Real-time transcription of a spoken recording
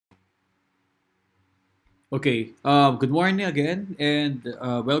Okay. Good morning again, and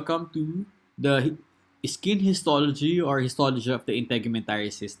welcome to the skin histology or histology of the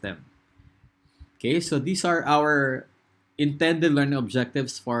integumentary system. Okay, so these are our intended learning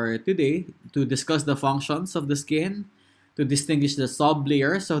objectives for today to discuss the functions of the skin, to distinguish the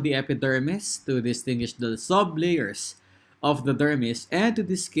sublayers of the epidermis, to distinguish the sublayers of the dermis, and to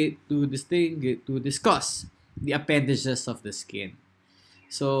discuss the appendages of the skin.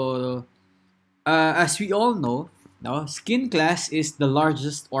 So as we all know, no, skin class is the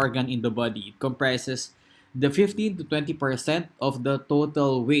largest organ in the body. It comprises the 15 to 20% of the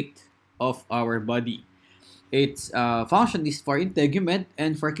total weight of our body. Its function is for integument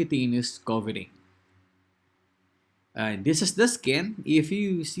and for cutaneous covering. And this is the skin. If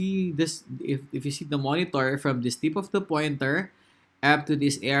you see the monitor from this tip of the pointer up to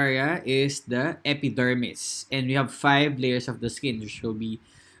this area is the epidermis, and we have five layers of the skin, which will be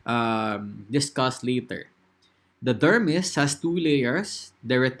discussed later. The dermis has two layers,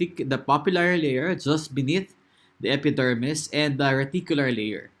 the papillary layer just beneath the epidermis and the reticular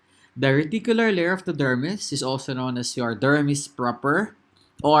layer. The reticular layer of the dermis is also known as your dermis proper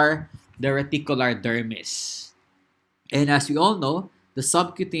or the reticular dermis. And as we all know, the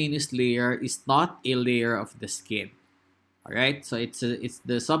subcutaneous layer is not a layer of the skin. All right? So it's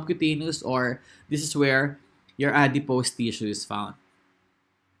the subcutaneous, or this is where your adipose tissue is found.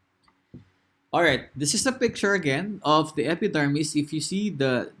 All right, this is a picture again of the epidermis. If you see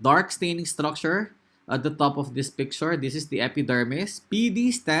the dark staining structure at the top of this picture, this is the epidermis.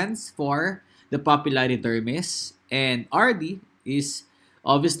 PD stands for the papillary dermis, and RD is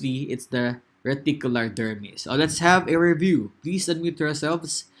obviously it's the reticular dermis. So let's have a review. Please unmute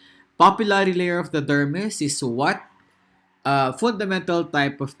yourselves. Papillary layer of the dermis is what fundamental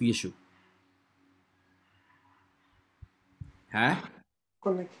type of tissue? Huh?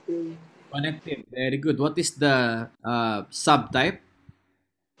 Connective. Connective. Very good. What is the subtype?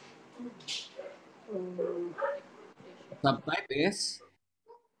 Um, Subtype is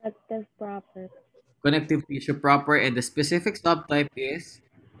Active proper. connective tissue proper, and the specific subtype is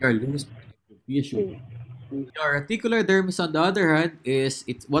your loose connective tissue. Two. Your reticular dermis, on the other hand, is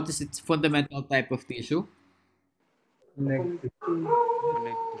what is its fundamental type of tissue? Connective.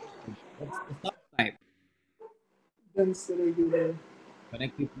 Connective tissue. What's the subtype? Dense regular.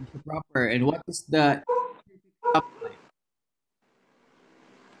 Connective tissue proper. And what is the subtype?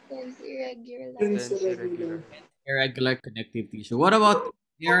 Is irregular. Dense Dense regular. irregular. Irregular connective tissue. What about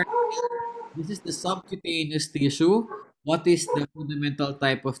here? This is the subcutaneous tissue. What is the fundamental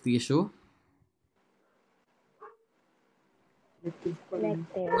type of tissue? Connective pattern.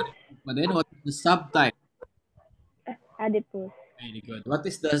 Connective. But then what is the subtype? Adipose. Very good. What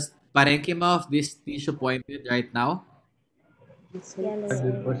is the parenchyma of this tissue pointed right now? That's Yellow. it.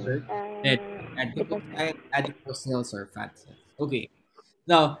 Adipocyte. Red. Deposit. Adipose cells or fat cells. Okay.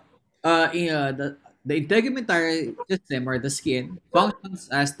 Now, the integumentary system or the skin functions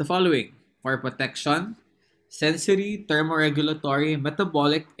as the following: for protection, sensory, thermoregulatory,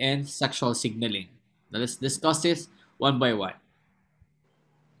 metabolic, and sexual signaling. Now let's discuss this one by one.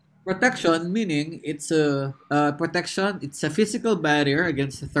 Protection, meaning it's a protection. It's a physical barrier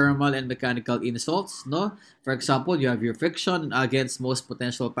against thermal and mechanical insults. No, for example, you have your friction against most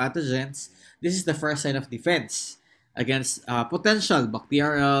potential pathogens. This is the first line of defense against potential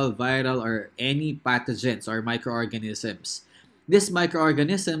bacterial, viral, or any pathogens or microorganisms. These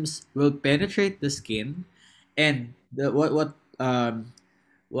microorganisms will penetrate the skin, and what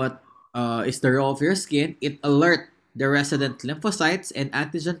is the role of your skin? It alert the resident lymphocytes and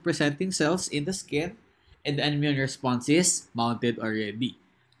antigen presenting cells in the skin, and the immune response is mounted already.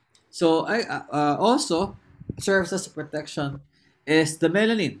 So I also serves as protection is the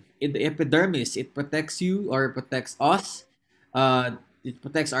melanin in the epidermis. It protects you or protects us. It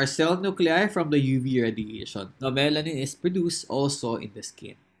protects our cell nuclei from the UV radiation. The melanin is produced also in the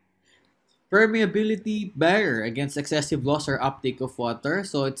skin. Permeability barrier against excessive loss or uptake of water.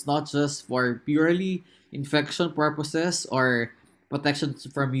 So it's not just for purely infection purposes or protection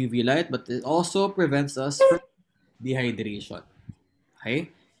from UV light, but it also prevents us from dehydration. Okay?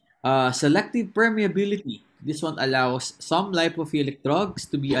 Selective permeability. This one allows some lipophilic drugs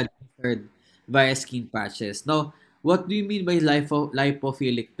to be administered via skin patches. Now, what do you mean by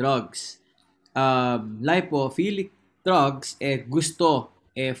lipophilic drugs? Lipophilic drugs, gusto,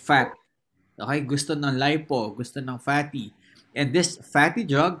 fat. Okay, gusto ng lipo, gusto ng fatty. And these fatty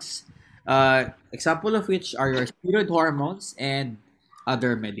drugs, example of which are your steroid hormones and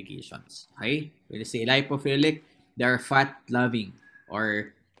other medications. Okay? When you say lipophilic, they are fat loving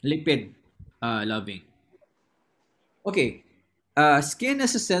or lipid loving. Okay. Skin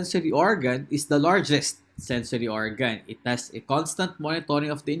as a sensory organ is the largest sensory organ. It has a constant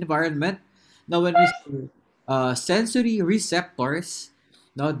monitoring of the environment. Now, when we say sensory receptors,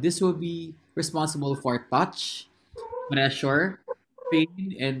 now this will be responsible for touch, pressure,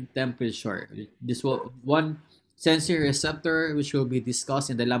 pain, and temperature. This will one sensory receptor which will be discussed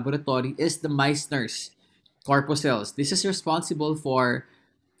in the laboratory is the Meissner's corpuscles. This is responsible for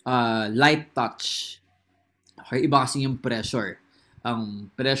light touch. Okay, iba kasi yung pressure. Ang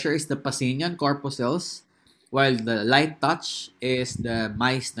pressure is the Pacinian corpuscles, while the light touch is the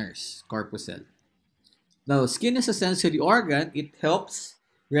Meissner's corpuscle. Now, skin is a sensory organ. It helps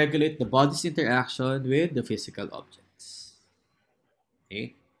regulate the body's interaction with the physical objects.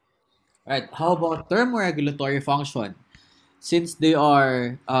 Okay. Right. How about thermoregulatory function? Since it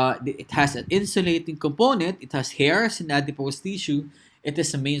has an insulating component, it has hairs and adipose tissue, it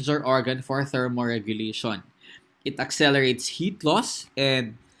is a major organ for thermoregulation. It accelerates heat loss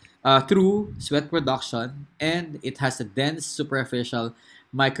and through sweat production, and it has a dense superficial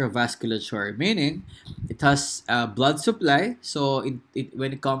microvasculature, meaning it has blood supply. So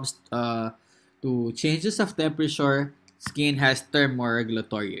when it comes to changes of temperature, skin has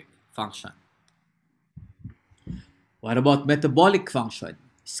thermoregulatory function. What about metabolic function?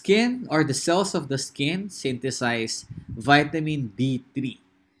 Skin or the cells of the skin synthesize vitamin D3.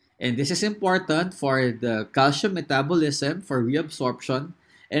 And this is important for the calcium metabolism, for reabsorption,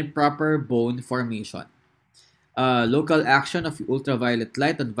 and proper bone formation. Local action of ultraviolet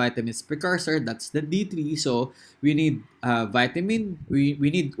light on vitamins precursor, that's the D3. So we need we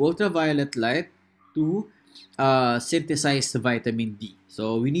need ultraviolet light to synthesize the vitamin D.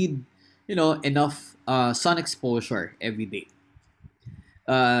 So we need, enough sun exposure every day.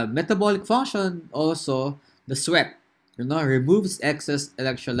 Metabolic function also, the sweat, removes excess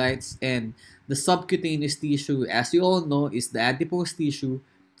electrolytes, and the subcutaneous tissue, as you all know, is the adipose tissue,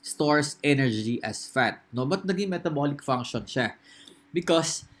 stores energy as fat. No, but naging metabolic function siya?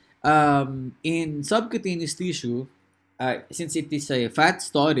 Because in subcutaneous tissue, since it is a fat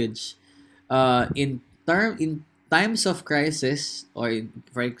storage, in times of crisis, or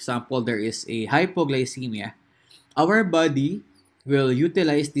for example, there is a hypoglycemia, our body will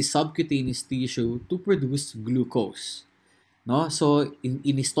utilize the subcutaneous tissue to produce glucose. No? So,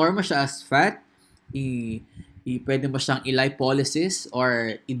 in-store mo siya as fat, pwede mo siyang i-lipolysis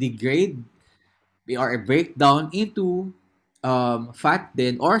or i-degrade or break down into fat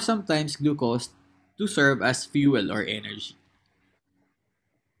din or sometimes glucose to serve as fuel or energy.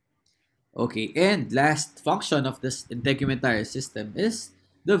 Okay, and last function of this integumentary system is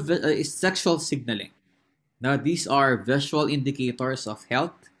is sexual signaling. Now, these are visual indicators of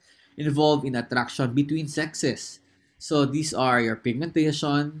health involved in attraction between sexes. So, these are your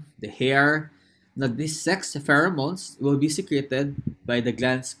pigmentation, the hair. Now, these sex pheromones will be secreted by the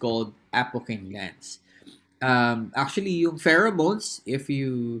glands called apocrine glands. Actually, yung pheromones, if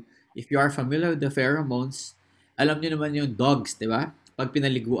you are familiar with the pheromones, alam niyo naman yung dogs, di ba? Pag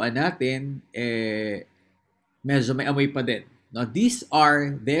pinaliguan natin, medyo may amoy pa din. Now, these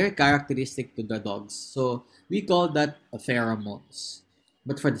are very characteristic to the dogs. So, we call that pheromones.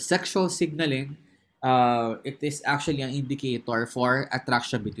 But for the sexual signaling, it is actually an indicator for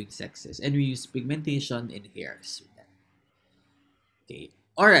attraction between sexes. And we use pigmentation in hairs. Okay.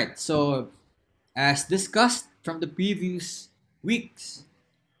 Alright, so as discussed from the previous weeks,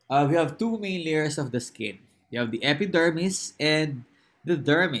 we have two main layers of the skin. You have the epidermis and the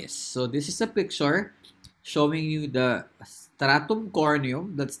dermis. So this is a picture showing you the stratum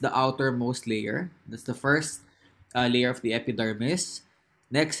corneum. That's the outermost layer. That's the first layer of the epidermis.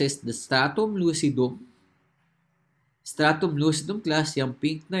 Next is the stratum lucidum. Stratum lucidum class, yung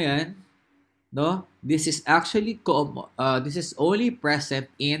pink na yan, no? This is actually this is only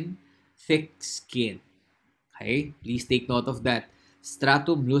present in thick skin. Okay, please take note of that.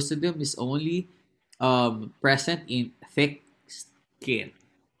 Stratum lucidum is only present in thick skin.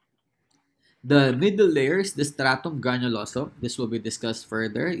 The middle layer is the stratum granulosum. This will be discussed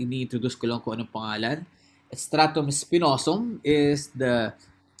further. Ini-introduce ko lang kung anong pangalan. Stratum spinosum is the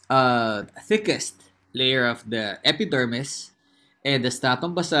thickest layer of the epidermis, and the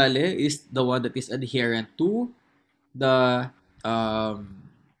stratum basale is the one that is adherent to the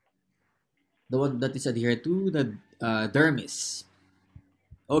dermis.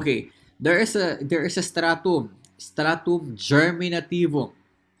 Okay, there is a stratum germinativum.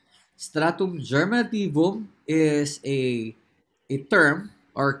 Stratum germinativum is a term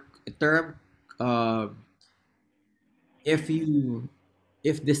if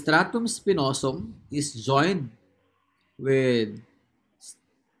the stratum spinosum is joined with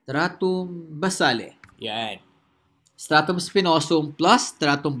stratum basale. Yan. Stratum spinosum plus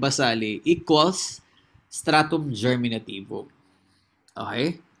stratum basale equals stratum germinativum.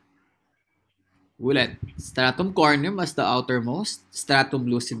 Okay? Ulit. Stratum corneum as the outermost. Stratum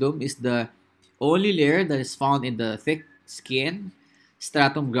lucidum is the only layer that is found in the thick skin.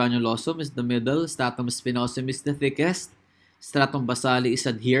 Stratum granulosum is the middle. Stratum spinosum is the thickest. Stratum basale is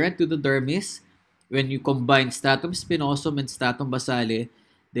adherent to the dermis. When you combine stratum spinosum and stratum basale,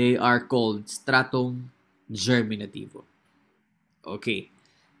 they are called stratum germinativum. Okay.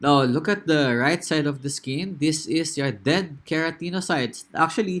 Now, look at the right side of the skin. This is your dead keratinocytes.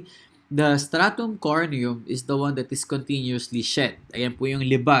 Actually, the stratum corneum is the one that is continuously shed. Ayan po yung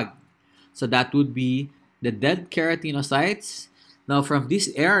libag. So, that would be the dead keratinocytes. Now, from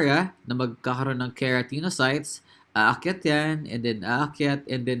this area na magkakaroon ng keratinocytes, aakyat yan, and then aakyat,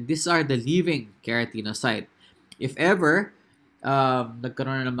 and then these are the living keratinocyte. If ever,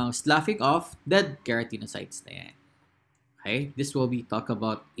 nagkaroon na ng mga sloughing off, dead keratinocytes na yan. Okay, this will be talked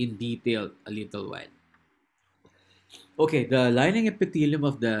about in detail a little while. Okay, the lining epithelium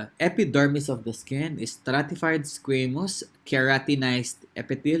of the epidermis of the skin is stratified squamous keratinized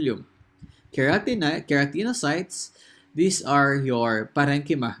epithelium. Keratinocytes, these are your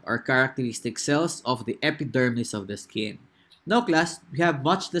parenchyma or characteristic cells of the epidermis of the skin. Now, class, we have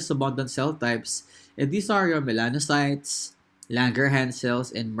much less abundant cell types, and these are your melanocytes, Langerhans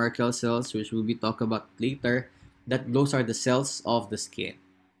cells, and Merkel cells, which will be talked about later. That those are the cells of the skin.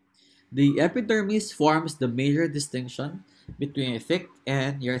 The epidermis forms the major distinction between a thick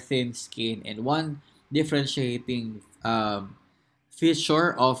and your thin skin, and one differentiating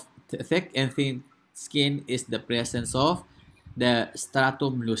feature of thick and thin skin is the presence of the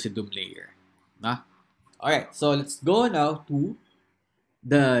stratum lucidum layer. Alright, so let's go now to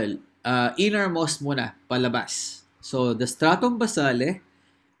the innermost muna, palabas. So the stratum basale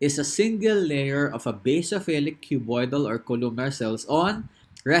is a single layer of a basophilic cuboidal or columnar cells on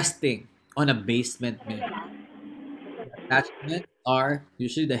resting on a basement membrane. Attachments are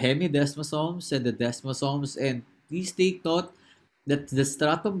usually the hemidesmosomes and the desmosomes, and please take note that the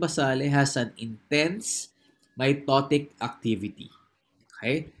stratum basale has an intense mitotic activity.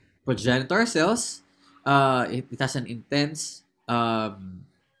 Okay? Progenitor cells, it has an intense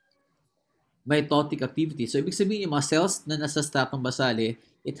mitotic activity. So, ibig sabihin yung mga cells na nasa stratum basale,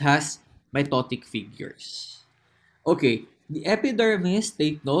 it has mitotic figures. Okay, the epidermis,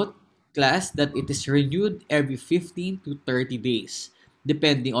 take note, class, that it is renewed every 15 to 30 days,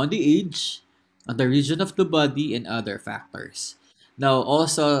 depending on the age, on the region of the body, and other factors. Now,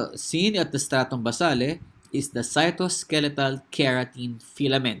 also seen at the stratum basale is the cytoskeletal keratin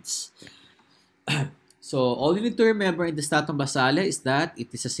filaments. So, all you need to remember in the stratum basale is that it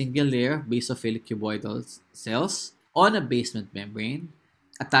is a single layer of basophilic cuboidal cells on a basement membrane.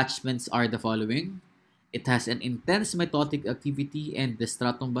 Attachments are the following. It has an intense mitotic activity, and the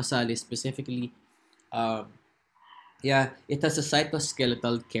stratum basale specifically, it has a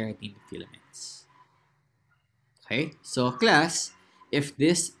cytoskeletal keratin filaments. Okay, so class, if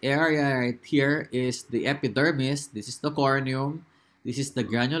this area right here is the epidermis, this is the corneum, this is the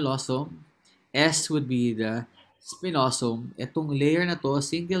granulosum, S would be the spinosum. Itong layer na to,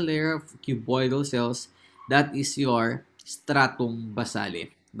 single layer of cuboidal cells, that is your stratum basale.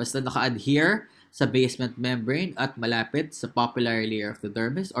 Basta naka-adhere sa basement membrane at malapit sa popular layer of the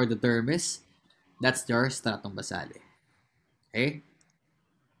dermis or the dermis, that's your stratum basale. Okay?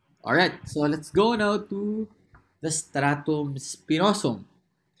 Alright, so let's go now to the stratum spinosum.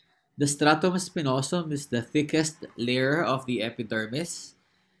 The stratum spinosum is the thickest layer of the epidermis.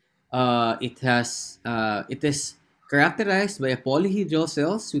 It is characterized by a polyhedral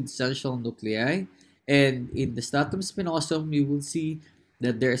cells with central nuclei, and in the stratum spinosum, you will see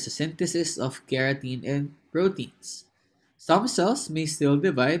that there is a synthesis of keratin and proteins. Some cells may still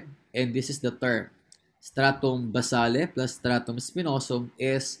divide, and this is the term. Stratum basale plus stratum spinosum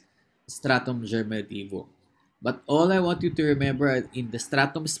is stratum germinativum. But all I want you to remember in the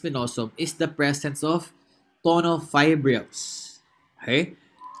stratum spinosum is the presence of tonofibrils. Okay?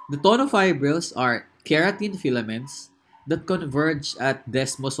 The tonofibrils are keratin filaments that converge at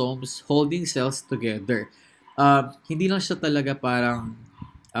desmosomes holding cells together. Hindi lang siya talaga parang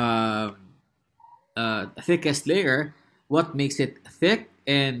um, thickest layer. What makes it thick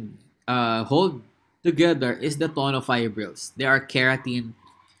and hold together is the tonofibrils. They are keratin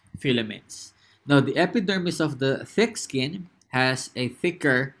filaments. Now, the epidermis of the thick skin has a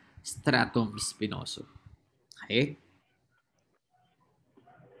thicker stratum spinosum. Okay?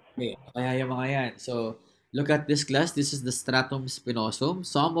 Okay, kaya yung mga yan. So, look at this class. This is the stratum spinosum.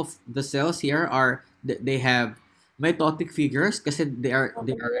 Some of the cells here are, they have mitotic figures kasi they are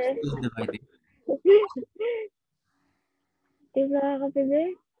still divided. Di ba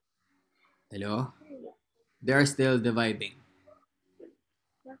nakakapibe? Hello? They are still dividing.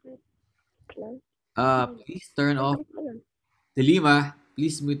 Bakit? Lang? Please turn off Bakit ko lang? the lima.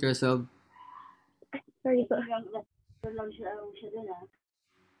 Please mute yourself. Sorry po.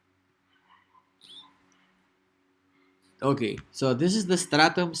 Okay, so this is the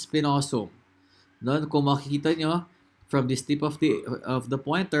stratum spinosum. No, kung makikita nyo, from this tip of the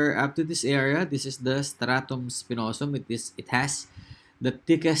pointer up to this area, this is the stratum spinosum. It has the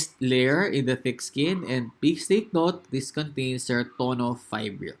thickest layer in the thick skin, and please take note, this contains your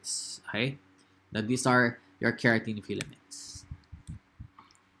tonofibrils. Okay, now these are your keratin filaments.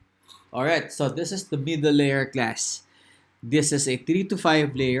 All right, so this is the middle layer class. This is a 3 to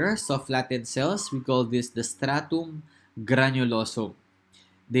 5 layers of flattened cells. We call this the stratum granulosum.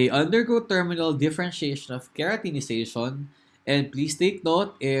 They undergo terminal differentiation of keratinization. And please take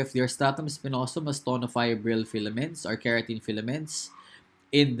note, if your stratum spinosum has tonofibril filaments or keratin filaments,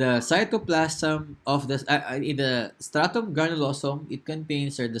 in the cytoplasm of the in the stratum granulosum, it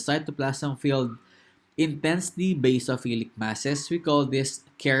contains or the cytoplasm filled intensely basophilic masses. We call this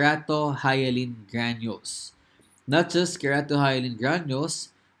keratohyalin granules. Not just keratohyalin granules,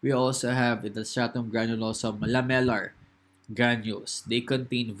 we also have in the stratum granulosum lamellar granules. They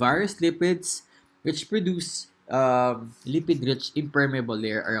contain various lipids which produce lipid-rich impermeable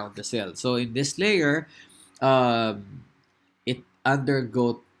layer around the cell. So in this layer, um, it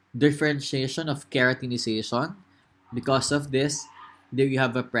undergo differentiation of keratinization. Because of this, there you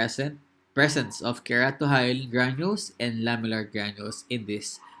have a presence of keratohyalin granules and lamellar granules in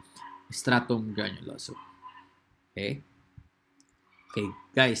this stratum granulosum. Okay. Okay,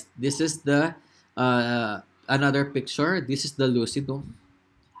 guys, this is the another picture. This is the lucidum.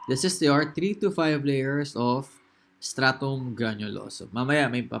 This is your 3 to 5 layers of stratum granulosum.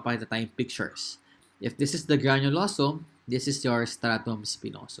 Mamaya may papakita tayong pictures. If this is the granulosum, this is your stratum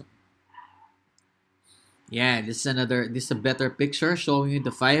spinosum. Yeah, this is a better picture showing you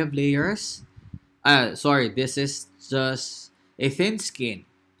the 5 layers. Sorry, this is just a thin skin.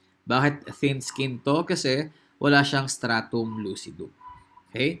 Bakit thin skin to? Kasi wala siyang stratum lucidum.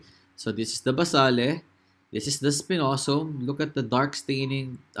 Okay? So this is the basale. This is the spinosum. Look at the dark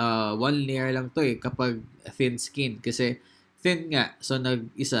staining. One layer lang to kapag thin skin. Kasi thin nga. So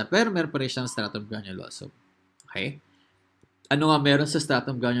nag-isa. Pero meron pa rin siyang stratum granulosum. Okay? Ano nga meron sa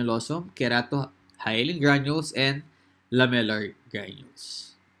stratum granulosum? Keratohyalin granules and lamellar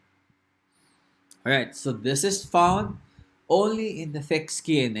granules. Alright, so this is found only in the thick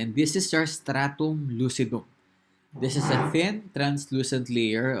skin, and this is your stratum lucidum. This is a thin, translucent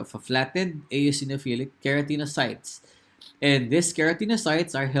layer of a flattened eosinophilic keratinocytes. And these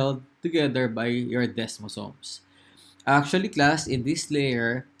keratinocytes are held together by your desmosomes. Actually, class, in this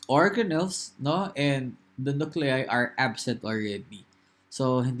layer, organelles, no, and the nuclei are absent already.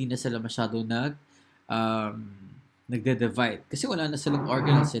 So, hindi na sila masyado um, nagde-divide. Kasi wala na silang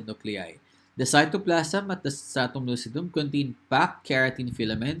organelles and nuclei. The cytoplasm at the stratum lucidum contain packed keratin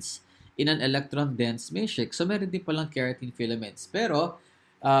filaments in an electron-dense matrix. So, meron din palang keratin filaments. Pero,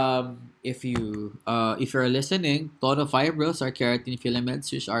 if you're listening, tonofibrils are keratin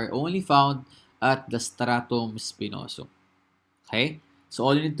filaments which are only found at the stratum spinosum. Okay? So,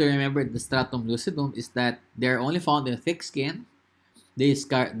 all you need to remember the stratum lucidum is that they're only found in thick skin. The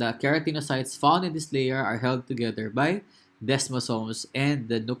keratinocytes found in this layer are held together by desmosomes, and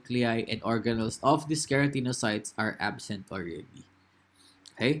the nuclei and organelles of these keratinocytes are absent already.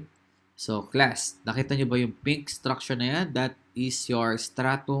 Okay? So, class, nakita nyo ba yung pink structure na yan? That is your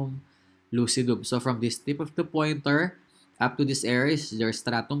stratum lucidum. So, from this tip of the pointer up to this area is your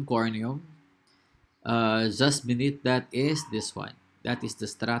stratum corneum. Just beneath that is this one. That is the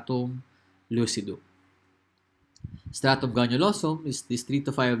stratum lucidum. Stratum granulosum is these 3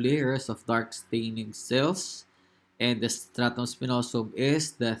 to 5 layers of dark staining cells, and the stratum spinosum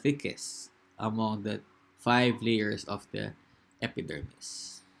is the thickest among the 5 layers of the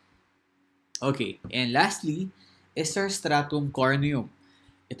epidermis. Okay, and lastly is our stratum corneum.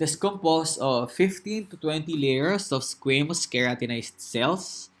 It is composed of 15 to 20 layers of squamous keratinized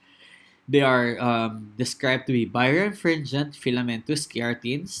cells. They are described to be birefringent filamentous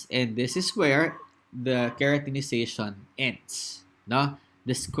keratins, and this is where the keratinization ends. No?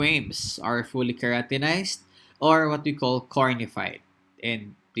 The squames are fully keratinized, or what we call cornified.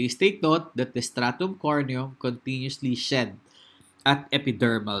 And please take note that the stratum corneum continuously shed at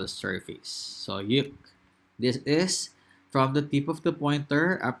epidermal surface. So this is from the tip of the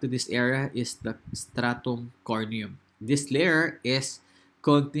pointer up to this area is the stratum corneum. This layer is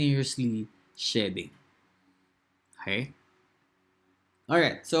continuously shedding. Okay?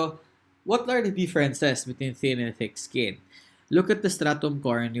 Alright, so what are the differences between thin and thick skin? Look at the stratum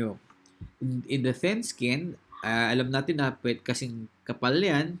corneum. In the thin skin, alam natin na kasing kapal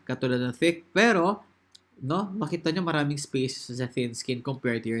yan, katulad ng thick, pero no, makita nyo maraming spaces sa thin skin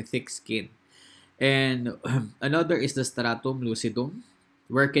compared to your thick skin. And another is the stratum lucidum.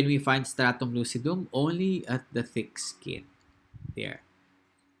 Where can we find stratum lucidum? Only at the thick skin. There.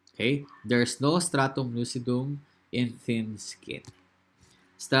 Okay? There's no stratum lucidum in thin skin.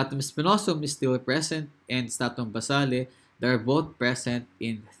 Stratum spinosum is still present, and stratum basale, they're both present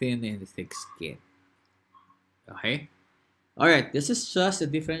in thin and thick skin. Okay? Alright, this is just a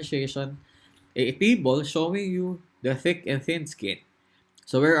differentiation, a table showing you the thick and thin skin.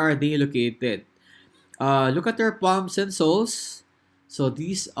 So where are they located? Look at your palms and soles. So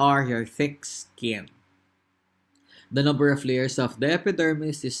these are your thick skin. The number of layers of the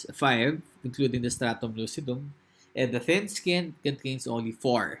epidermis is 5, including the stratum lucidum, and the thin skin contains only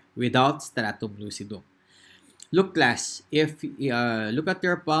 4, without stratum lucidum. Look class, if look at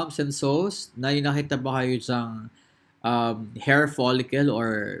your palms and soles, nakita ba kayo dyang hair follicle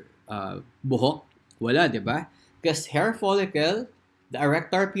or buhok? Wala, di ba? Because hair follicle, the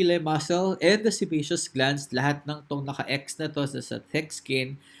erector pili muscle, and the sebaceous glands, lahat ng tong naka-X na to sa thick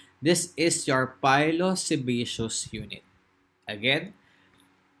skin, this is your pilosebaceous unit. Again,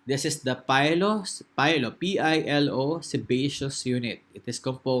 this is the P-I-L-O, sebaceous unit. It is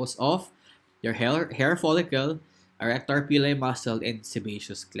composed of your hair follicle, erector pili muscle, and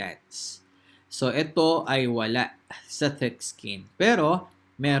sebaceous glands. So, ito ay wala sa thick skin. Pero,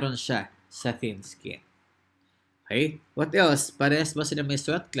 meron siya sa thin skin. Okay? What else? Parehas ba sila may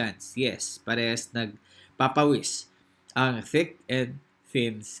sweat glands? Yes. Parehas nagpapawis ang thick and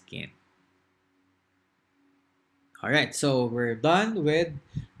thin skin. Alright, so we're done with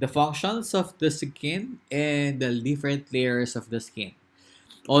the functions of the skin and the different layers of the skin.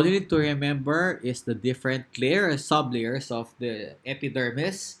 All you need to remember is the different layers, sublayers of the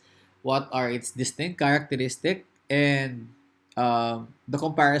epidermis, what are its distinct characteristics, and the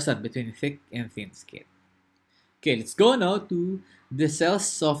comparison between thick and thin skin. Okay, let's go now to the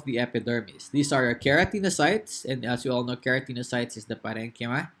cells of the epidermis. These are keratinocytes, and as you all know, keratinocytes is the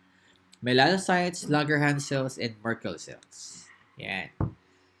parenchyma, melanocytes, Langerhans cells, and Merkel cells. Yan.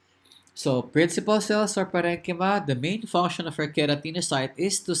 So, principal cells or parenchyma, the main function of a keratinocyte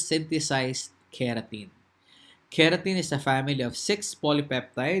is to synthesize keratin. Keratin is a family of 6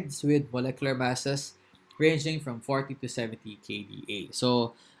 polypeptides with molecular masses ranging from 40 to 70 kDa.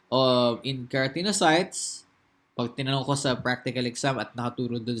 So, in keratinocytes, pag tinanong ko sa practical exam at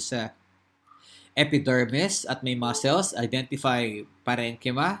nakaturo dun sa epidermis at may muscles, identify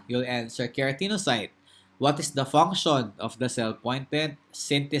parenchyma, you'll answer keratinocyte. What is the function of the cell pointed?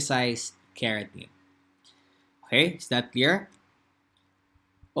 Synthesize keratin. Okay, is that clear?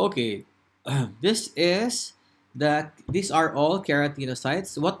 Okay, these are all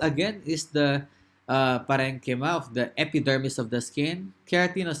keratinocytes. What again is the parenchyma of the epidermis of the skin?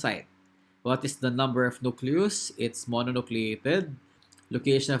 Keratinocyte. What is the number of nucleus? It's mononucleated.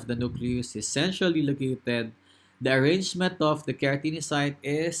 Location of the nucleus is centrally located. The arrangement of the keratinocyte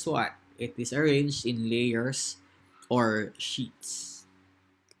is what? It is arranged in layers or sheets.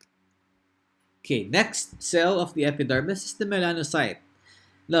 Okay, next cell of the epidermis is the melanocyte.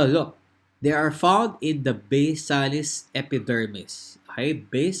 Now look, they are found in the basalis epidermis. Okay,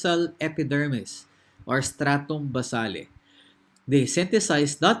 basal epidermis or stratum basale. They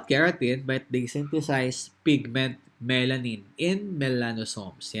synthesize not keratin, but they synthesize pigment melanin in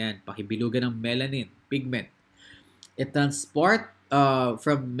melanosomes. Yan, pakibilugan ng melanin, pigment. It transport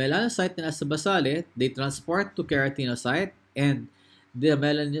from melanocyte na nasa basale, they transport to keratinocyte, and the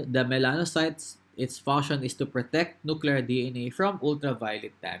melanocytes, its function is to protect nuclear DNA from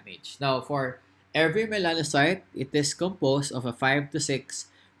ultraviolet damage. Now, for every melanocyte, it is composed of a 5 to 6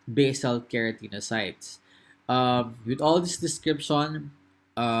 basal keratinocytes. With all this description,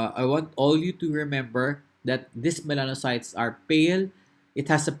 I want all you to remember that these melanocytes are pale.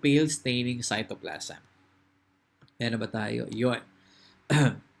 It has a pale staining cytoplasm. Ano ba tayo? Yun.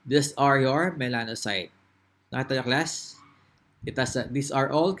 These are your melanocyte. Nakita niyo, class? These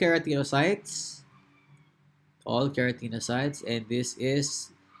are all keratinocytes. All keratinocytes. And this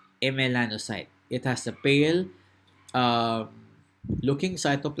is a melanocyte. It has a pale looking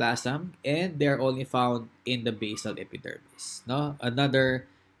cytoplasm, and they're only found in the basal epidermis. No? Another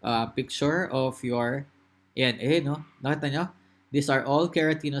picture of your, no? Nakita nyo? These are all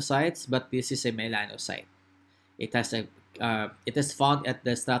keratinocytes, but this is a melanocyte. It is found at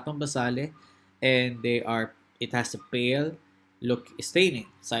the stratum basale, and it has a pale staining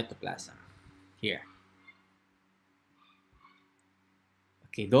cytoplasm here.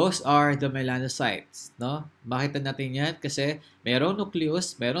 Okay, those are the melanocytes, no? Makita natin yan kasi merong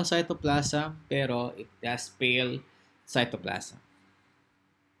nucleus, merong cytoplasm, pero it has pale cytoplasm.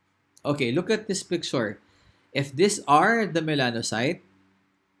 Okay, look at this picture. If these are the melanocyte,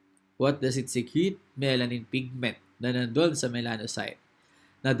 what does it secrete? Melanin pigment na nandun sa melanocyte.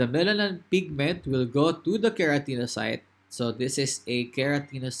 Now, the melanin pigment will go to the keratinocyte. So, this is a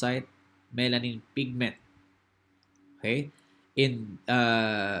keratinocyte melanin pigment. Okay?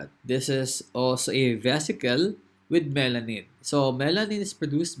 This is also a vesicle with melanin. So, melanin is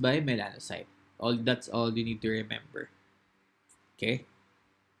produced by melanocyte. That's all you need to remember. Okay?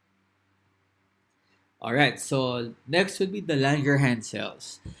 All right, so next would be the Langerhans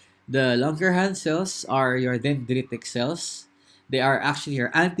cells. The Langerhans cells are your dendritic cells. They are actually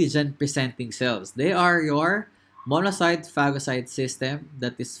your antigen presenting cells. They are your monocyte phagocyte system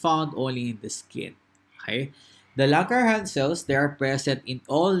that is found only in the skin. Okay? The Langerhans cells, they are present in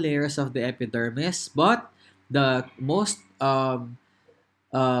all layers of the epidermis, but the most of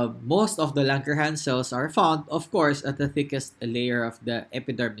the Langerhans cells are found, of course, at the thickest layer of the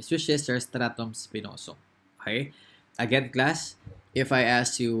epidermis, which is your stratum spinosum. Okay? Again, class, if I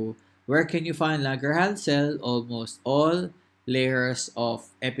ask you, where can you find Langerhans cell? Almost all layers of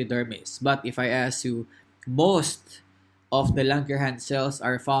epidermis. But if I ask you, most of the Langerhans cells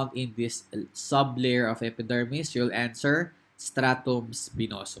are found in this sublayer of epidermis, you'll answer stratum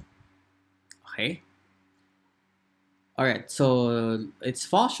spinosum. Okay? All right, so its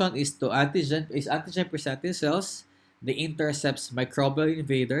function is antigen presenting cells. They intercepts microbial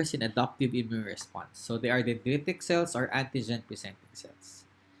invaders in adaptive immune response. So they are dendritic cells or antigen presenting cells.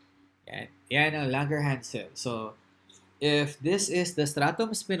 Yan ang Langerhans cell. So if this is the stratum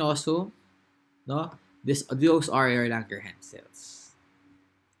spinosum, no, those are your Langerhans cells.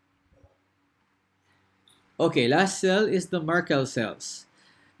 Okay, last cell is the Merkel cells.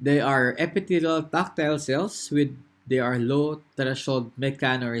 They are epithelial tactile cells with they are low threshold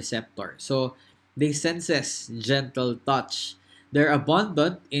mechanoreceptor. So they senses gentle touch. They're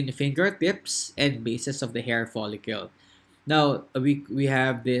abundant in fingertips and bases of the hair follicle. Now we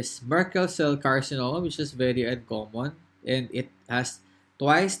have this Merkel cell carcinoma, which is very uncommon, and it has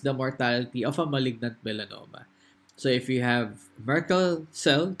twice the mortality of a malignant melanoma. So if you have Merkel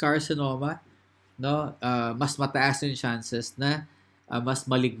cell carcinoma, no, mas mataas yung chances na mas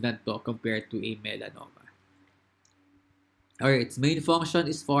malignant to compared to a melanoma. Alright, its main function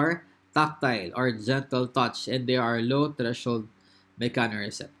is for tactile or gentle touch, and they are low threshold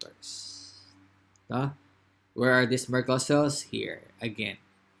mechanoreceptors. No? Where are these Merkel cells? Here, again.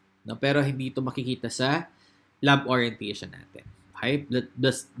 No, pero hindi ito makikita sa lab orientation natin. Okay?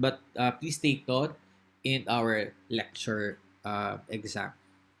 But please take note in our lecture exam.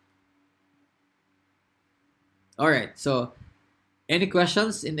 Alright, so any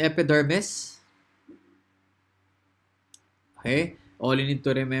questions in epidermis? Okay, all you need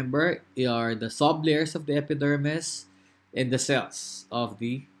to remember are the sublayers of the epidermis and the cells of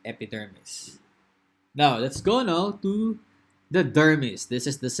the epidermis. Now, let's go now to the dermis. This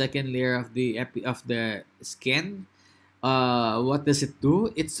is the second layer of the skin. What does it do?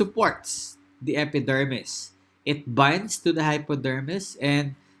 It supports the epidermis. It binds to the hypodermis,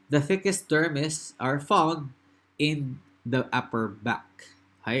 and the thickest dermis are found in the upper back.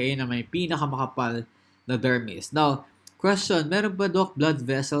 Ay, ayun na may pinakamakapal na dermis. Now, question, meron ba doc blood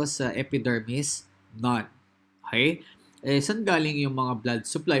vessels sa epidermis? None. Okay? Saan galing yung mga blood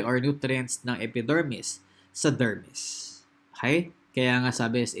supply or nutrients ng epidermis? Sa dermis. Okay? Kaya nga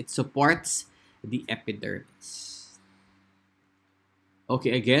sabi is it supports the epidermis.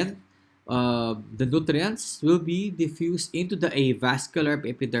 Okay, again, the nutrients will be diffused into the avascular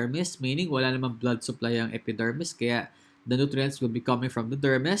epidermis, meaning wala namang blood supply ang epidermis, kaya the nutrients will be coming from the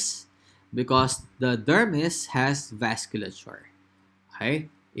dermis because the dermis has vasculature. Okay?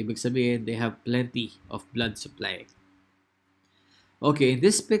 Ibig sabihin, they have plenty of blood supply. Okay, in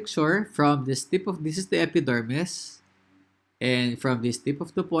this picture, this is the epidermis, and from this tip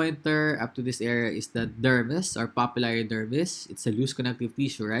of the pointer up to this area is the dermis or papillary dermis. It's a loose connective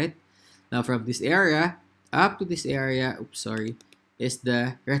tissue, right? Now, from this area up to this area, is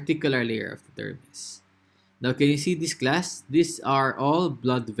the reticular layer of the dermis. Now, can you see this class? These are all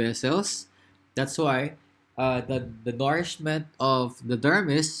blood vessels. That's why the nourishment of the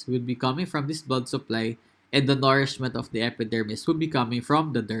dermis would be coming from this blood supply, and the nourishment of the epidermis would be coming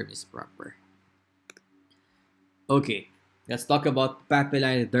from the dermis proper. Okay, let's talk about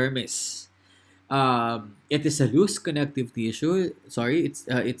papillary dermis. It is a loose connective tissue.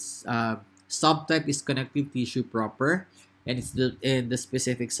 Its subtype is connective tissue proper, and the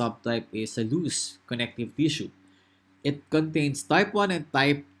specific subtype is a loose connective tissue. It contains type 1 and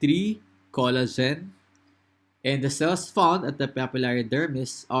type 3 collagen. And the cells found at the papillary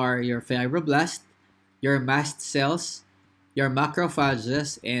dermis are your fibroblasts, your mast cells, your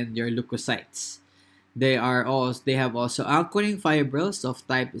macrophages, and your leukocytes. They have also anchoring fibrils of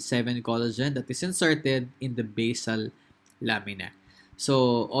type 7 collagen that is inserted in the basal lamina.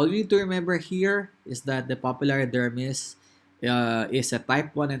 So all you need to remember here is that the papillary dermis is a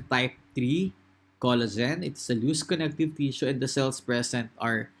type 1 and type 3 collagen. It's a loose connective tissue and the cells present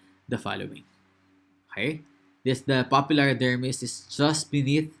are the following. Okay? The papillary dermis is just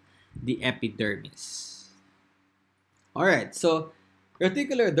beneath the epidermis. Alright, so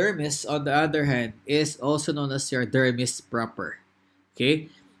reticular dermis, on the other hand, is also known as your dermis proper. Okay?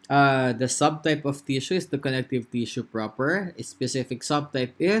 The subtype of tissue is the connective tissue proper. A specific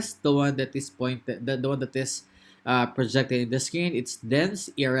subtype is the one that is the one that is projected in the skin. It's dense,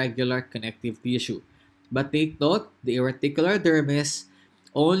 irregular connective tissue. But take note, the reticular dermis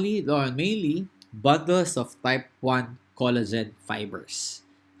mainly bundles of type 1 collagen fibers.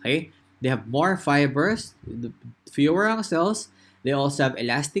 Okay? They have more fibers, fewer ang cells. They also have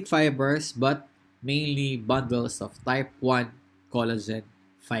elastic fibers, but mainly bundles of type 1 collagen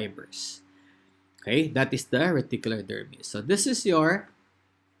fibers. Okay, that is the reticular dermis. So this is your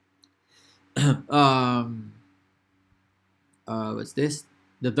um what's this?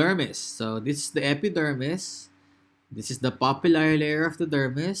 The dermis. So this is the epidermis. This is the papillary layer of the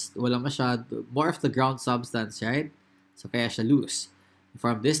dermis. Wala masyado, more of the ground substance, right? So kaya siya loose.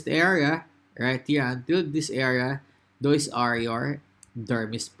 From this area, right here until this area, those are your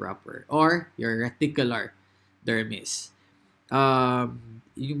dermis proper or your reticular dermis.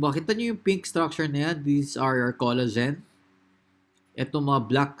 Makita nyo yung pink structure na yan, these are your collagen. Itong mga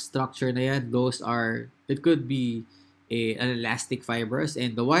black structure na yan, it could be an elastic fibers,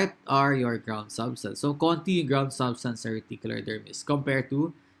 and the white are your ground substance. So, konti yung ground substance sa reticular dermis compared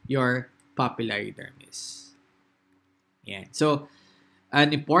to your papillary dermis. Yeah. So,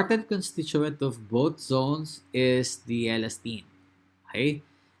 an important constituent of both zones is the elastin. Okay?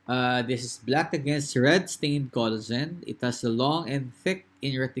 This is black against red stained collagen. It has a long and thick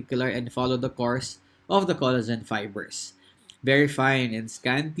in reticular and follow the course of the collagen fibers. Very fine and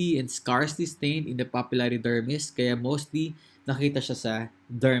scanty and scarcely stained in the papillary dermis, kaya mostly nakita siya sa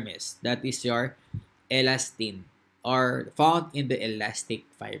dermis. That is your elastin or found in the elastic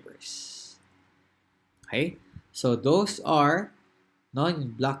fibers. Okay? So those are, no,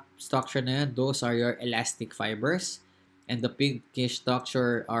 yung black structure na yan, those are your elastic fibers. And the pinkish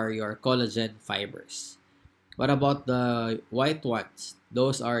structure are your collagen fibers. What about the white ones?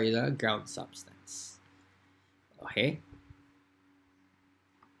 Those are the ground substance. Okay?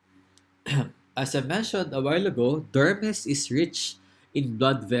 As I mentioned a while ago, dermis is rich in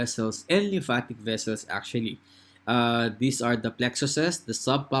blood vessels and lymphatic vessels actually. These are the plexuses, the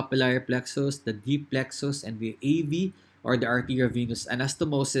subpapillary plexus, the deep plexus, and the AV or the arteriovenous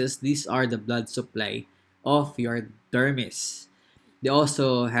anastomosis. These are the blood supply of your dermis. They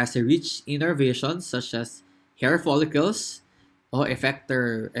also has a rich innervations such as hair follicles or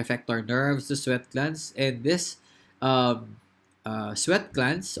effector nerves, the sweat glands, and this um, sweat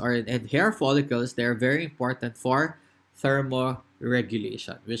glands and hair follicles, they're very important for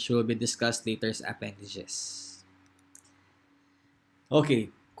thermoregulation, which will be discussed later as appendages. Okay,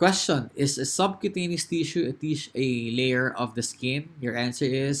 question: is a subcutaneous tissue a layer of the skin? Your answer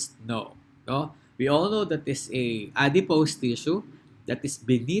is no. No, we all know that is a adipose tissue that is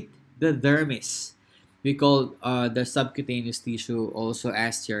beneath the dermis. We call the subcutaneous tissue also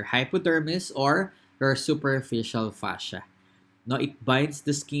as your hypodermis or your superficial fascia. No, it binds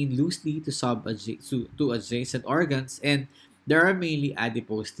the skin loosely to adjacent organs, and there are mainly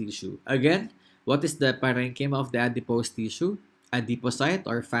adipose tissue. Again, what is the parenchyma of the adipose tissue? Adipocyte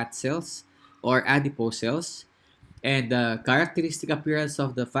or fat cells or adipose cells. And the characteristic appearance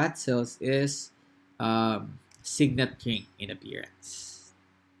of the fat cells is signet ring in appearance.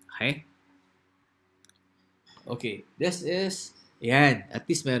 Okay? Okay, this is, yan, at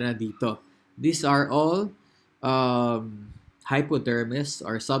least meron na dito. These are all hypodermis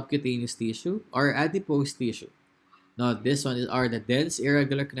or subcutaneous tissue or adipose tissue. Now, this one are the dense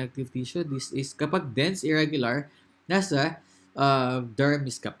irregular connective tissue. This is kapag dense irregular, nasa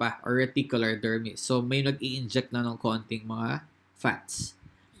dermis ka pa or reticular dermis. So, may nag-i-inject na ng konting mga fats.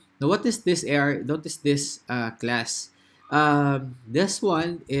 Now, what is this class? This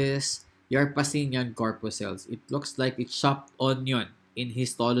one is your Pacinian corpuscles. It looks like a chopped onion in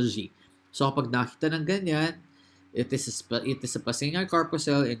histology. So, kapag nakita ng ganyan, it is a Pacinian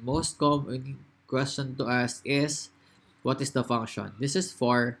corpuscle, and most common question to ask is, what is the function? This is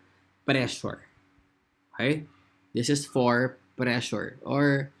for pressure. Okay? This is for pressure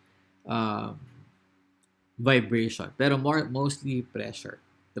or um, vibration. Pero mostly pressure.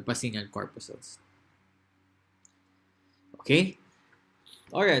 The Pacinian corpuscles. Okay?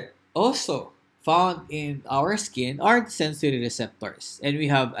 Alright. Also, found in our skin are the sensory receptors. And we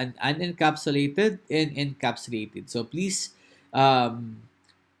have an unencapsulated and encapsulated. So please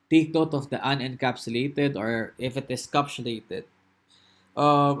take note of the unencapsulated or if it is capsulated.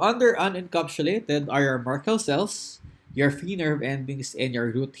 Under unencapsulated are your Merkel cells, your free nerve endings, and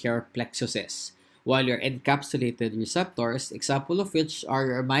your root hair plexuses. While your encapsulated receptors, example of which are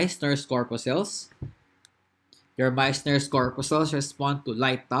your Meissner's corpuscles. Your Meissner's corpuscles respond to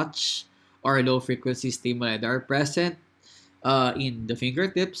light touch or low frequency stimuli that are present in the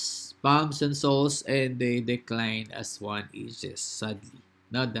fingertips, palms, and soles, and they decline as one ages, sadly.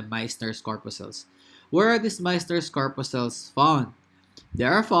 Not the Meissner's corpuscles. Where are these Meissner's corpuscles found? They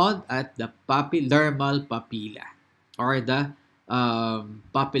are found at the dermal papilla or the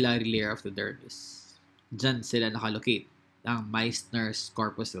papillary layer of the dermis. Diyan sila nakalocate ang Meissner's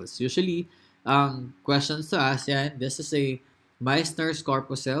corpuscles. Usually, ang questions to ask yan, this is a Meissner's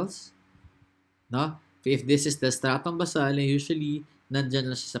corpuscles, no? If this is the stratum basale, usually, nandyan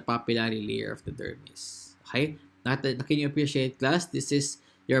lang siya sa papillary layer of the dermis. Okay? Can you appreciate, class? This is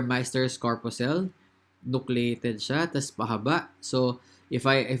your Meissner's corpuscle. Nucleated siya, tas pahaba. So, if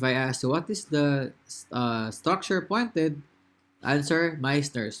I ask what is the structure pointed, answer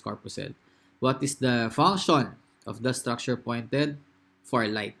Meissner's corpuscle. What is the function of the structure pointed? For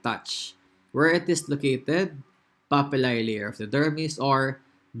light touch. Where it is located? Papillary layer of the dermis or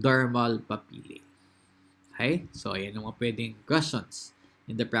dermal papillae. Okay? So, ayan yung mga pwedeng questions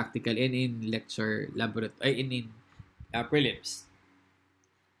in the practical and in lecture laboratory, in prelims.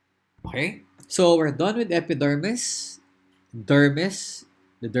 Okay? So, we're done with epidermis, dermis,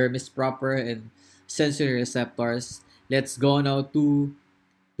 the dermis proper, and sensory receptors. Let's go now to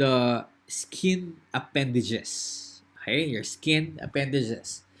the skin appendages. Okay? Your skin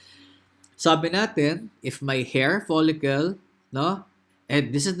appendages. Sabi natin, if my hair follicle, no?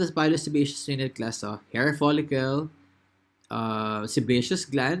 And this is the pilosebaceous unit class, hair follicle, sebaceous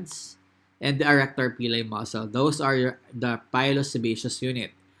glands, and the arrector pili muscle. Those are the pilosebaceous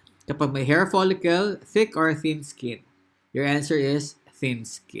unit. Kapag may hair follicle, thick or thin skin? Your answer is thin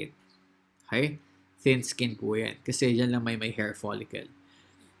skin. Okay? Thin skin po yan. Kasi yan lang may hair follicle.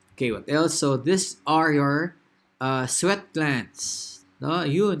 Okay, what else? So, these are your sweat glands. No?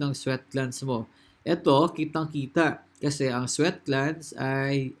 Yun ang sweat glands mo. Ito, kitang-kita. Kasi ang sweat glands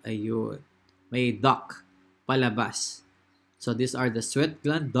ay, ayun, may duct palabas. So, these are the sweat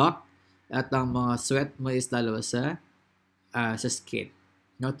gland duct. At ang mga sweat mo is lalabas sa skin.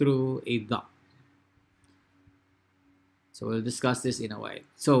 Not through a duct. So, we'll discuss this in a while.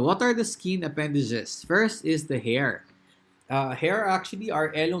 So, what are the skin appendages? First is the hair. Hair actually are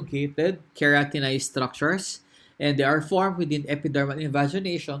elongated, keratinized structures, and they are formed within epidermal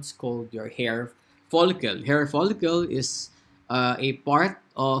invaginations called your hair follicle. Hair follicle is a part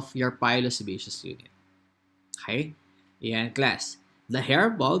of your pilosebaceous unit. Okay? Yan, class. The hair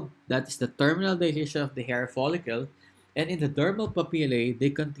bulb, that is the terminal dilation of the hair follicle, and in the dermal papillae, they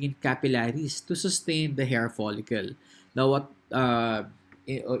contain capillaries to sustain the hair follicle. Now, what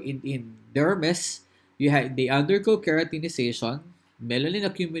in dermis, they undergo keratinization, melanin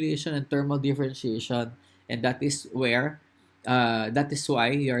accumulation, and thermal differentiation, and that is why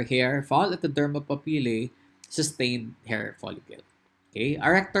your hair found at the dermal papillae sustain hair follicle. Okay,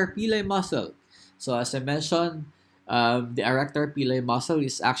 arrector pili muscle. So as I mentioned, the arrector pili muscle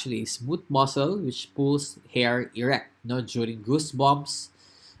is actually a smooth muscle which pulls hair erect, no, during goosebumps.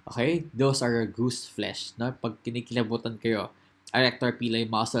 Okay, those are your goose flesh. No, pag kinikilabutan kayo, arrector pili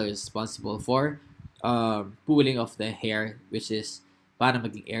muscle is responsible for pulling of the hair, which is para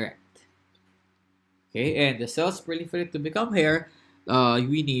maging erect. Okay, and the cells proliferate to become hair.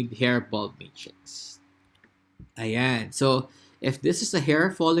 We need hair bulb matrix. Ayan. So, if this is a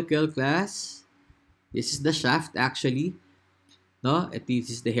hair follicle class, this is the shaft actually. No, if this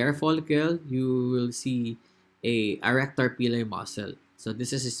is the hair follicle, you will see a arrector pili muscle. So,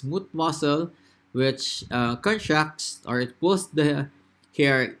 this is a smooth muscle which contracts or it pulls the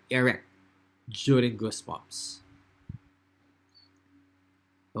hair erect during goosebumps.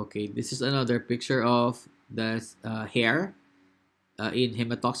 Okay, this is another picture of the hair in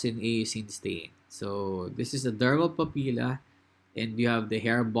hematoxin A scene stain. So this is the dermal papilla, and you have the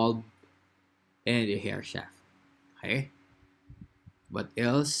hair bulb and the hair shaft. Okay. What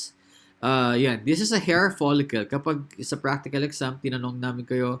else? This is a hair follicle. Kapag sa practical exam, tinanong namin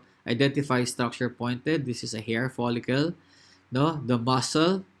kayo, identify structure pointed. This is a hair follicle. No, the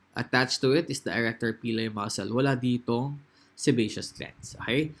muscle attached to it is the erector pili muscle. Wala ditong sebaceous glands.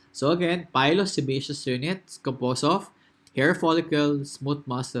 Okay? So again, pilosebaceous unit is composed of hair follicle, smooth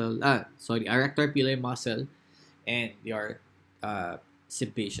muscle, erector pili muscle, and your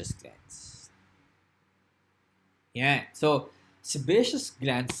sebaceous glands. Yeah. So sebaceous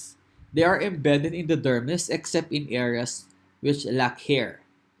glands, they are embedded in the dermis except in areas which lack hair.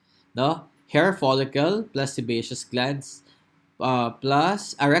 No? Hair follicle plus sebaceous glands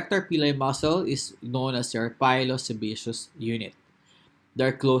plus erector pili muscle is known as your pilosebaceous unit.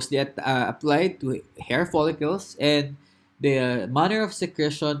 They're closely applied to hair follicles, and the manner of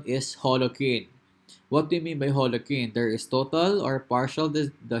secretion is holocrine. What do you mean by holocrine? There is total or partial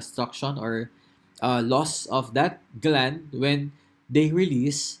destruction or loss of that gland when they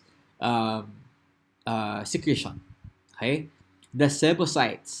release um, secretion. Okay? The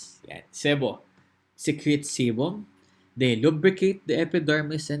sebocytes, yan, sebo, secrete sebum. They lubricate the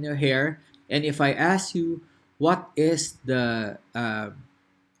epidermis and your hair. And if I ask you what is the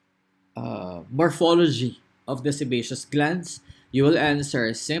morphology of the sebaceous glands, you will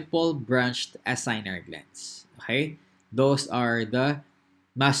answer simple branched acinar glands. Okay? Those are the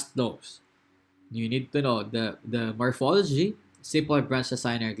must knows. You need to know the morphology, simple branched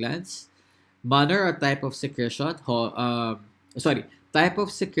acinar glands, manner or type of secretion. Type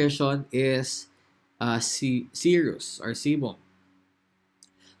of secretion is serous or sebum.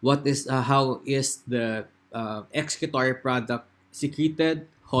 What is how is the excretory product secreted?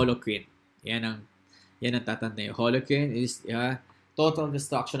 Holocrine. Yan ang tatandaan. Holocrine is total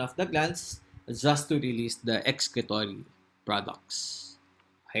destruction of the glands just to release the excretory products.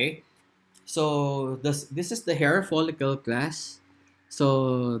 Okay? So this is the hair follicle class.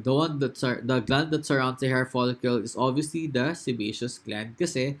 So the gland that surrounds the hair follicle is obviously the sebaceous gland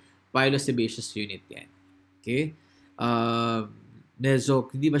kasi pilosebaceous unit yan. Okay?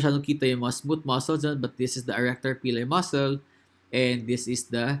 Medyo hindi masyadong kita yung mga smooth muscles dyan, but this is the erector pili muscle and this is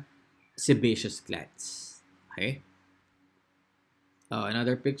the sebaceous glands. Okay?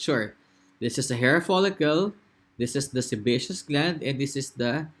 Another picture. This is the hair follicle, this is the sebaceous gland, and this is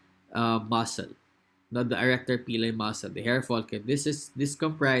the muscle. Not the erector pili muscle, the hair follicle. This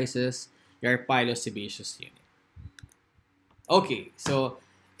comprises your pilosebaceous unit. Okay, so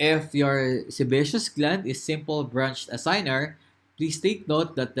if your sebaceous gland is simple branched acinar, please take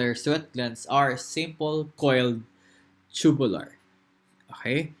note that their sweat glands are simple coiled tubular.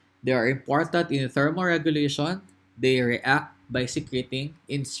 Okay? They are important in thermoregulation. They react by secreting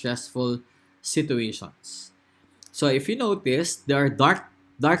in stressful situations. So if you notice, they are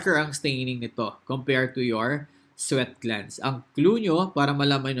darker ang staining nito compared to your sweat glands. Ang clue nyo para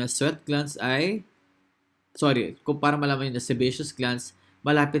malaman na sweat glands ay para malaman na sebaceous glands,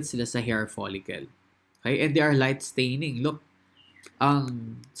 malapit sila sa hair follicle. Okay? And they are light staining. Look,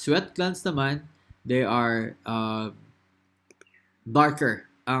 ang sweat glands naman, they are darker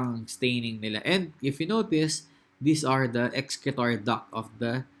ang staining nila. And if you notice, these are the excretory duct of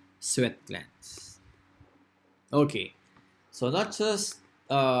the sweat glands. Okay, so not just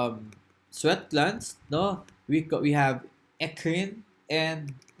sweat glands, no, we have eccrine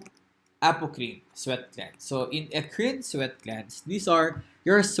and apocrine sweat glands. So in eccrine sweat glands, these are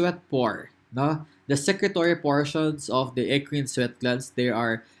your sweat pore, no. The secretory portions of the eccrine sweat glands, they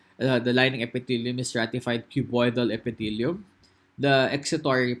are the lining epithelium is stratified cuboidal epithelium. The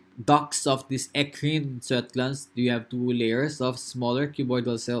excretory ducts of these eccrine sweat glands, you have two layers of smaller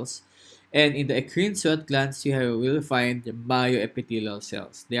cuboidal cells. And in the eccrine sweat glands, will find myoepithelial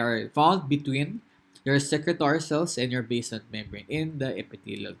cells. They are found between your secretory cells and your basement membrane in the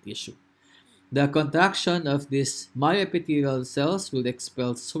epithelial tissue. The contraction of these myoepithelial cells will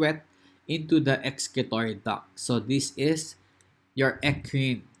expel sweat into the excretory duct. So this is your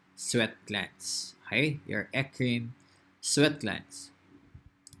eccrine sweat glands. Okay, your eccrine sweat glands.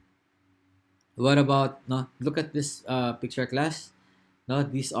 What about look at this picture, class.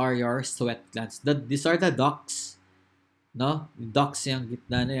 These are your sweat glands. These are the ducts. Ducts yung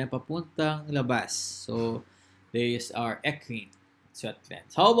gitna na yan papuntang labas. So these are eccrine sweat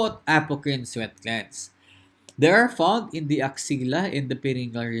glands. How about apocrine sweat glands? They are found in the axilla in the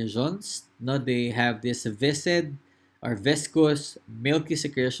perineal regions. They have this viscid or viscous milky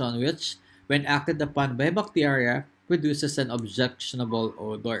secretion which, when acted upon by bacteria, produces an objectionable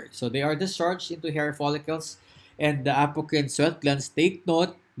odor. So they are discharged into hair follicles, and the apocrine sweat glands, take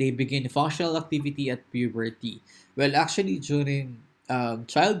note, they begin functional activity at puberty. Well, actually, during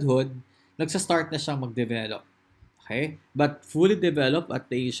childhood, nagsa-start na siyang mag-develop. Okay? But fully develop at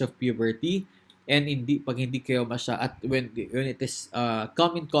the age of puberty, and pag hindi kayo when it is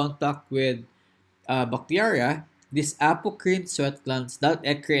come in contact with bacteria, this apocrine sweat glands, not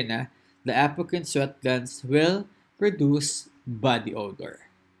eccrine, the apocrine sweat glands will produce body odor.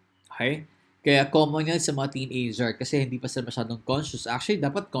 Okay? Kaya common yan sa mga teenager kasi hindi pa sila masyadong conscious. Actually,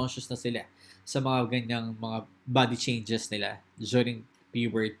 dapat conscious na sila sa mga ganyang mga body changes nila during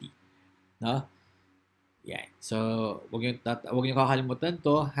puberty. No? Yan. So, wag niyo kakalimutan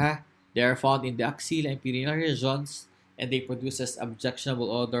to, ha? They are found in the axilla and perineal regions and they produces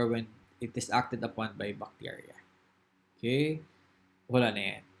objectionable odor when it is acted upon by bacteria. Okay? Wala na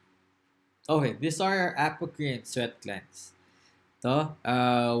yan. Okay, these are apocrine sweat glands. To,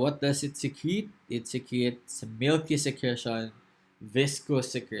 what does it secrete? It secretes milky secretion, viscous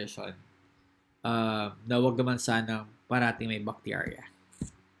secretion, na wag naman sanang parating may bacteria.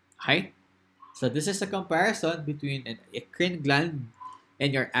 Okay? So this is a comparison between an eccrine gland and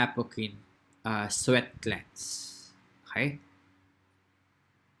your apocrine sweat glands. Okay?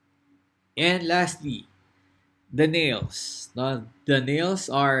 And lastly, the nails. No, the nails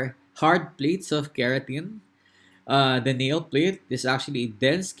are hard plates of keratin. The nail plate is actually a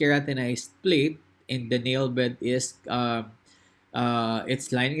dense keratinized plate, and the nail bed is its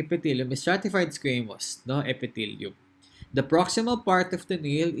lining epithelium is stratified squamous, no epithelium. The proximal part of the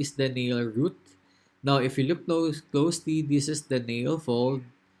nail is the nail root. Now, if you look closely, this is the nail fold.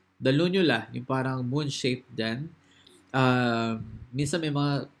 The lunula, yung parang moon shape din. Minsan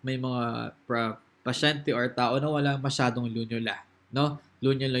may mga pasyente or tao na wala masyadong lunula, no?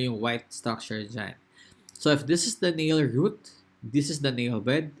 Lunula yung white structure dyan. So if this is the nail root, this is the nail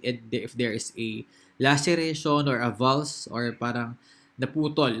bed, and if there is a laceration or a valse or parang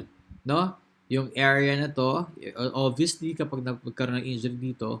naputol, no? Yung area na to, obviously kapag nagkaroon ng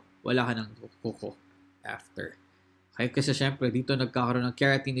injury dito, wala ka ng kuko after. Okay? Kasi syempre dito nagkakaroon ng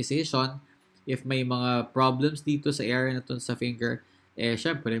keratinization. If may mga problems dito sa area na to sa finger,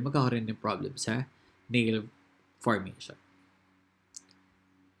 syempre magkakaroon ng problems sa nail formation.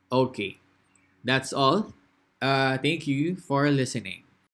 Okay. That's all. Thank you for listening.